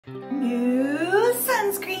New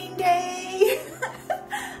sunscreen day.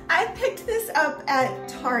 I picked this up at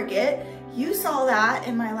Target. You saw that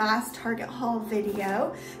in my last Target haul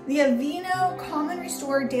video. The Aveeno Calm and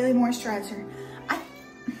Restore Daily Moisturizer.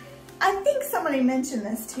 I think somebody mentioned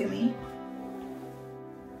this to me.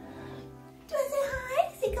 Do I say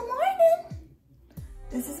hi? Say good morning.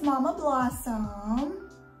 This is Mama Blossom.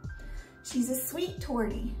 She's a sweet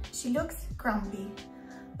tortie. She looks grumpy,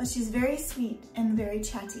 but she's very sweet and very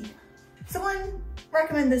chatty. Someone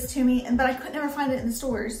recommended this to me, but I could never find it in the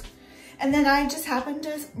stores. And then I just happened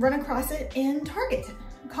to run across it in Target.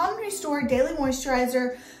 Calm and Restore Daily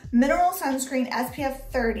Moisturizer Mineral Sunscreen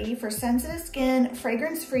SPF30 for sensitive skin,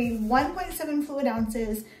 fragrance-free, 1.7 fluid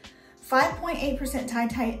ounces,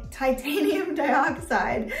 5.8% titanium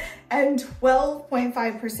dioxide, and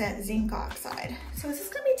 12.5% zinc oxide. So is this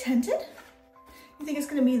gonna be tinted? You think it's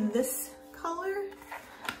gonna be this color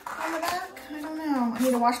on the back? I don't know. I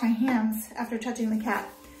need to wash my hands after touching the cat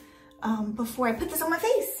before I put this on my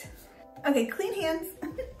face. Okay, clean hands.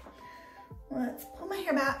 Let's pull my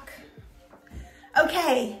hair back.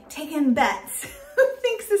 Okay, taking bets. Who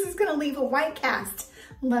thinks this is gonna leave a white cast?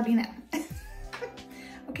 Love you now.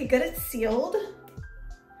 Okay, good, it's sealed.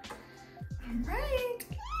 All right.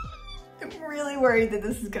 I'm really worried that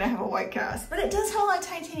this is gonna have a white cast, but it does have a lot of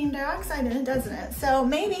titanium dioxide in it, doesn't it? So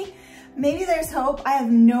maybe there's hope. I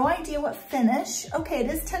have no idea what finish. Okay,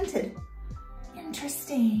 it is tinted.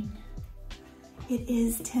 Interesting. It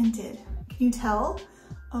is tinted. Can you tell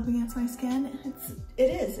up against my skin?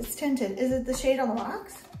 It's tinted. Is it the shade on the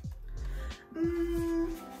box?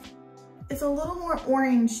 It's a little more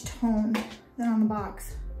orange toned than on the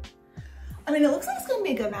box. I mean, it looks like it's gonna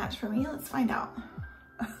be a good match for me. Let's find out.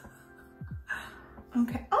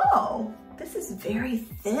 Okay, oh, this is very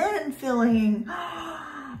thin feeling.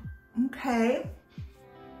 Okay.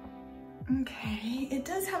 Okay, it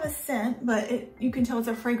does have a scent, but you can tell it's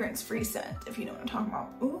a fragrance-free scent, if you know what I'm talking about.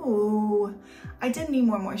 Ooh, I did need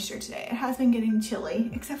more moisture today. It has been getting chilly,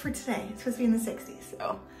 except for today. It's supposed to be in the 60s,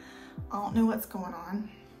 so I don't know what's going on.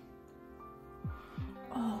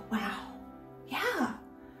 Oh, wow. Yeah,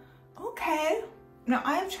 okay. Now,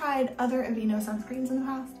 I've tried other Aveeno sunscreens in the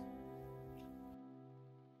past,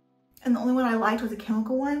 and the only one I liked was a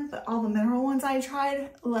chemical one, but all the mineral ones I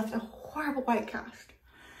tried left a horrible white cast.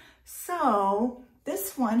 So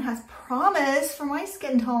this one has promise for my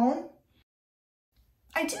skin tone.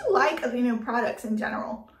 I do like Aveeno products in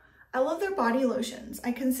general. I love their body lotions.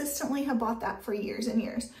 I consistently have bought that for years and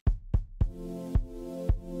years.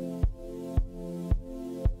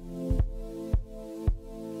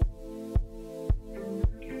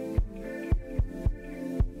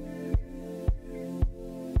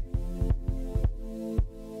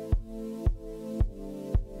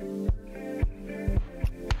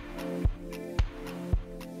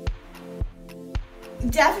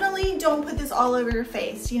 Definitely don't put this all over your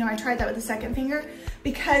face. You know, I tried that with the second finger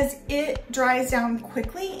because it dries down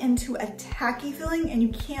quickly into a tacky feeling and you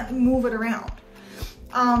can't move it around.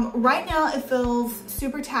 Right now it feels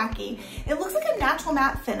super tacky. It looks like a natural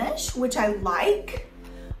matte finish, which I like.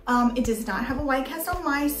 It does not have a white cast on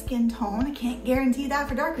my skin tone. I can't guarantee that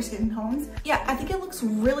for darker skin tones. Yeah, I think it looks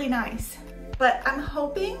really nice, but I'm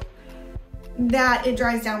hoping that it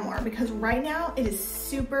dries down more because right now it is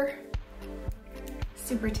super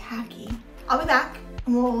tacky. I'll be back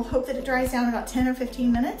and we'll hope that it dries down in about 10 or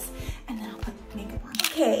 15 minutes and then I'll put makeup on.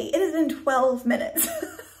 Okay, it has been 12 minutes.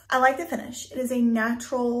 I like the finish. It is a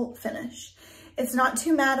natural finish. It's not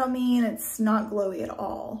too matte on me and it's not glowy at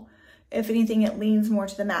all. If anything, it leans more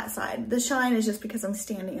to the matte side. The shine is just because I'm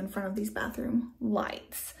standing in front of these bathroom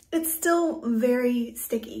lights. It's still very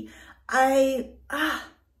sticky. I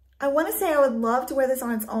want to say I would love to wear this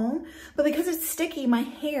on its own, but because it's sticky, my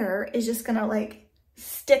hair is just gonna like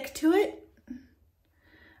stick to it.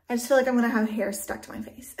 I just feel like I'm gonna have hair stuck to my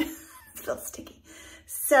face. It feels sticky.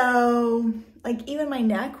 So like even my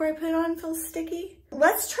neck where I put it on feels sticky.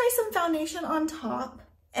 Let's try some foundation on top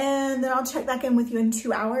and then I'll check back in with you in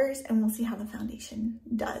 2 hours and we'll see how the foundation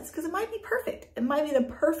does because it might be perfect. It might be the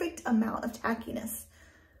perfect amount of tackiness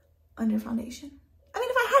under foundation. I mean,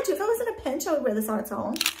 if I had to, if I was in a pinch, I would wear this on its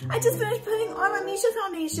own. I just finished putting on my Misha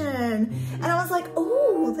foundation. And I was like,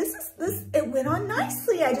 oh, it went on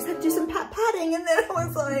nicely. I just had to do some patting. And then I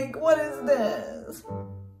was like, what is this?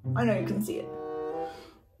 I know you can see it.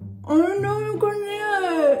 Oh no, you can see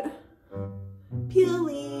it.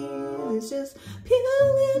 Peeling, it's just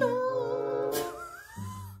peeling off.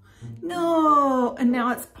 No, and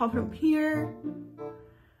now it's popping up here.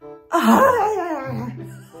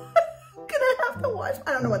 Gonna have to watch.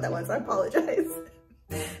 I don't know what that was. I apologize.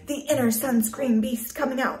 The inner sunscreen beast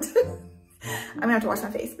coming out. I'm gonna have to wash my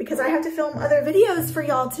face because I have to film other videos for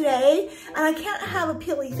y'all today and I can't have a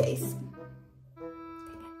peely face.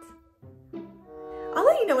 I'll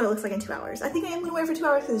let you know what it looks like in 2 hours. I think I am gonna wear it for 2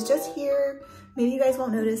 hours because it's just here. Maybe you guys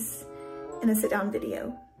won't notice in a sit down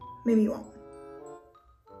video. Maybe you won't.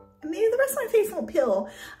 And maybe the rest of my face won't peel.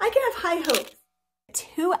 I can have high hopes.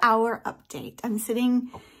 2 hour update. I'm sitting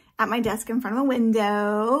at my desk in front of a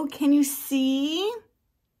window. Can you see?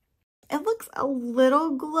 It looks a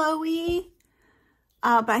little glowy,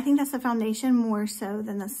 but I think that's the foundation more so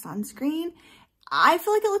than the sunscreen. I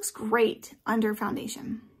feel like it looks great under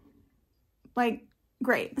foundation. Like,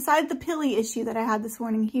 great. Besides the pilly issue that I had this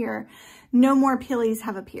morning here, no more pillies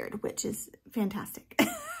have appeared, which is fantastic.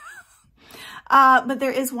 But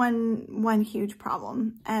there is one huge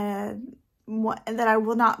problem that I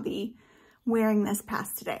will not be wearing this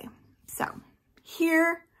past today. So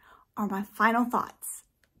here are my final thoughts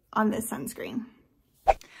on this sunscreen.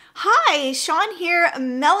 Hi, Sean here,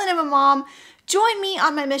 Melanoma Mom. Join me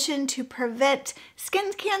on my mission to prevent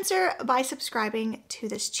skin cancer by subscribing to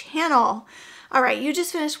this channel. All right, you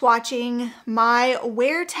just finished watching my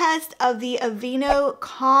wear test of the Aveeno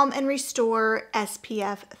Calm and Restore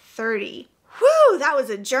SPF 30. Whew, that was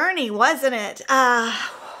a journey, wasn't it?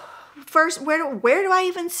 First, where do I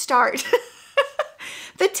even start?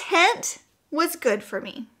 The tint was good for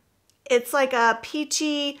me. It's like a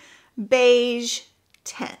peachy beige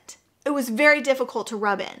tint. It was very difficult to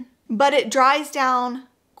rub in, but it dries down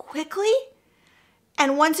quickly.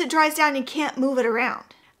 And once it dries down, you can't move it around.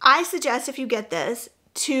 I suggest if you get this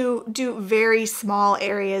to do very small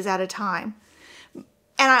areas at a time. And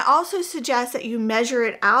I also suggest that you measure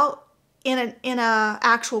it out in a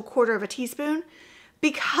actual 1/4 teaspoon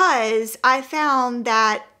because I found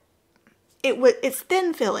that it's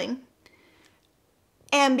thin filling.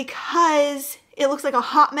 And because it looks like a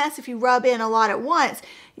hot mess if you rub in a lot at once,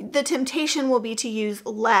 the temptation will be to use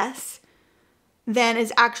less than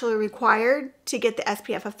is actually required to get the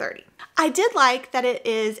SPF of 30. I did like that it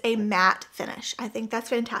is a matte finish. I think that's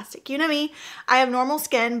fantastic. You know me, I have normal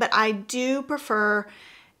skin, but I do prefer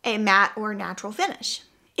a matte or natural finish.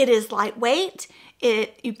 It is lightweight.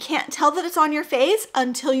 You can't tell that it's on your face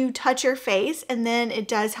until you touch your face, and then it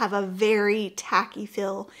does have a very tacky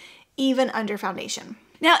feel even under foundation.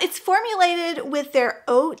 Now it's formulated with their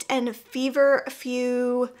oat and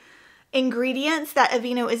feverfew ingredients that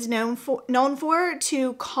Aveeno is known for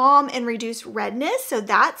to calm and reduce redness, so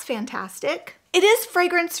that's fantastic. It is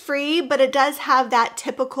fragrance free, but it does have that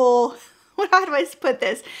typical, how do I put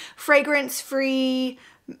this, fragrance free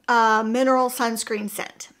mineral sunscreen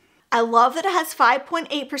scent. I love that it has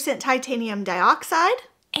 5.8% titanium dioxide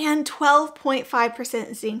and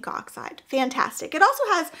 12.5% zinc oxide. Fantastic. It also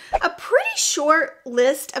has a pretty short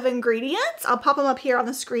list of ingredients. I'll pop them up here on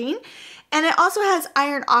the screen. And it also has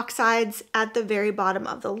iron oxides at the very bottom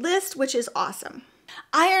of the list, which is awesome.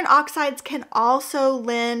 Iron oxides can also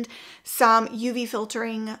lend some UV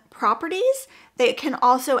filtering properties. They can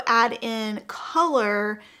also add in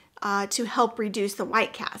color to help reduce the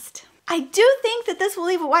white cast. I do think that this will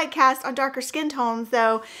leave a white cast on darker skin tones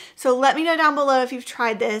though, so let me know down below if you've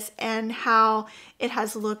tried this and how it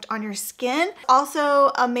has looked on your skin.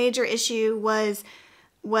 Also, a major issue was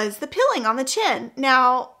the peeling on the chin.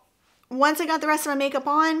 Now, once I got the rest of my makeup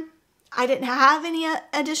on, I didn't have any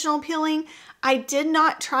additional peeling. I did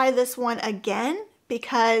not try this one again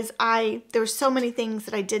because there were so many things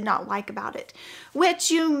that I did not like about it,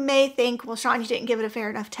 which you may think, well, Sean, you didn't give it a fair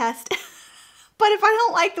enough test. But if I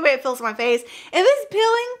don't like the way it feels on my face, if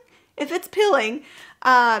it's peeling,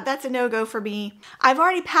 that's a no-go for me. I've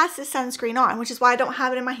already passed this sunscreen on, which is why I don't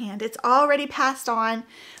have it in my hand. It's already passed on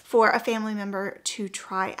for a family member to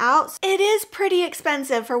try out. It is pretty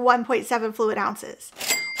expensive for 1.7 fluid ounces.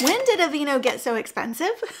 When did Aveeno get so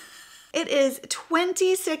expensive? It is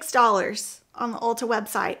 $26 on the Ulta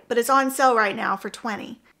website, but it's on sale right now for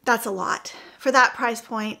 $20. That's a lot. For that price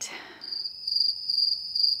point,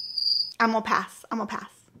 I'm gonna pass.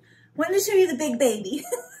 Wanted to show you the big baby.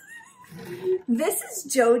 This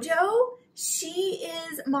is JoJo. She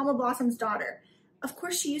is Mama Blossom's daughter. Of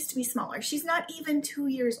course, she used to be smaller. She's not even 2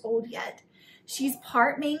 years old yet. She's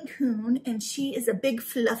part Maine Coon, and she is a big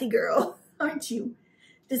fluffy girl, aren't you?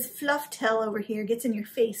 This fluff tail over here gets in your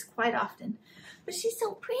face quite often. But she's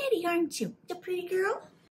so pretty, aren't you? The pretty girl?